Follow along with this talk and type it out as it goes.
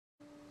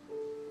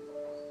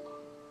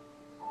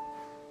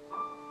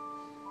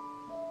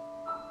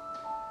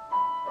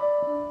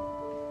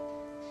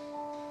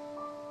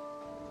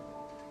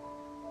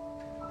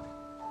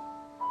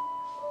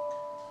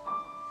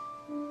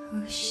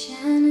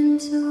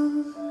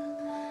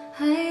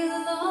I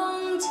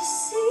long to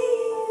see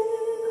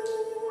you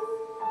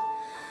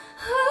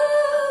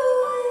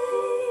away,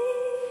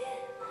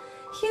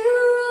 you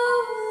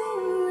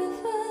rolling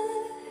river,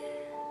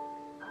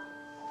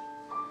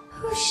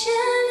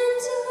 ocean and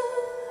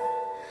door.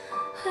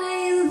 I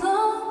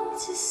long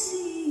to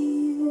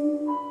see you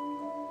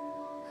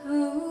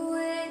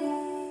away.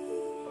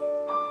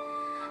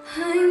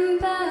 I'm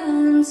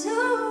bound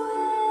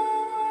away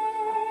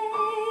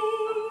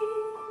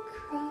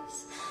across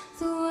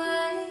the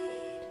wide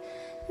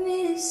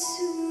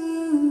Missouri.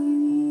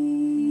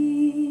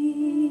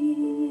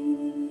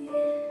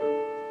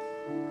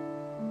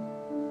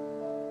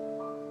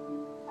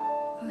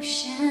 Oh,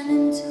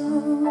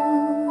 Shenandoah,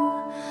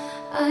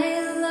 I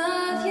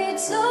love your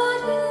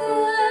daughter.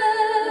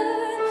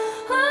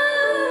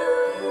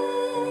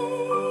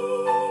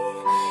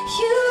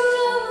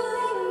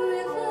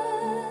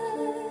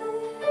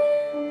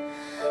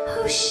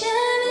 Oh,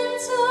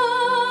 Shenandoah,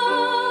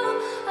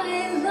 I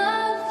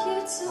love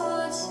your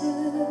daughter.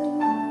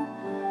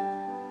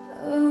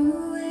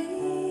 Away,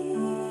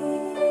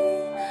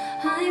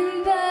 I'm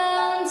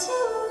bound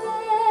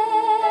away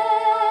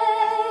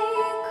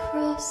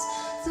across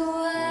the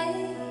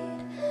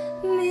wide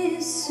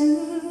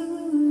Missouri.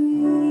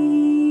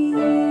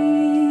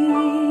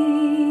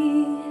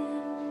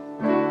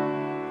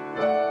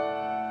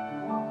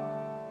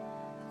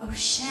 Oh,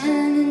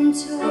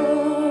 Shenandoah,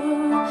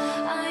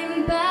 I'm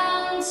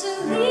bound to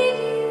leave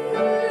you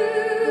away,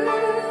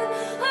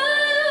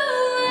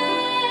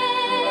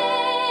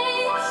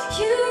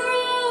 you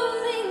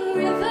rolling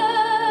river.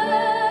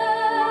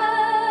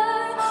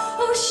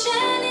 Oh,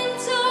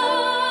 Shenandoah,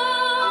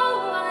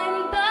 I'm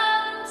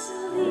bound to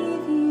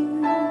leave you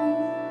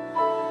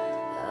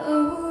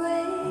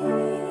away.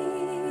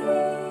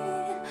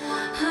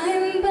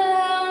 I'm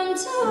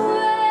bound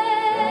away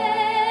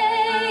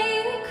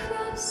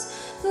across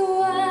the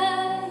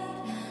wide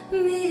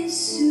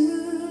Missouri.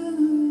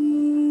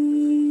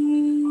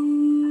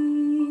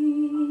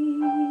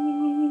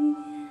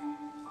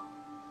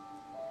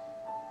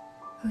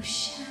 Oh,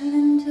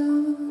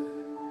 Shenandoah,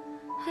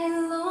 I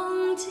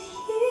long to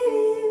hear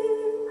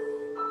you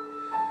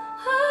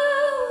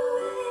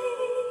away,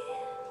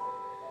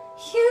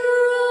 you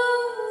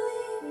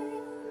rolling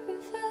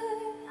river.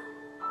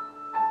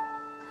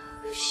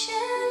 Oh,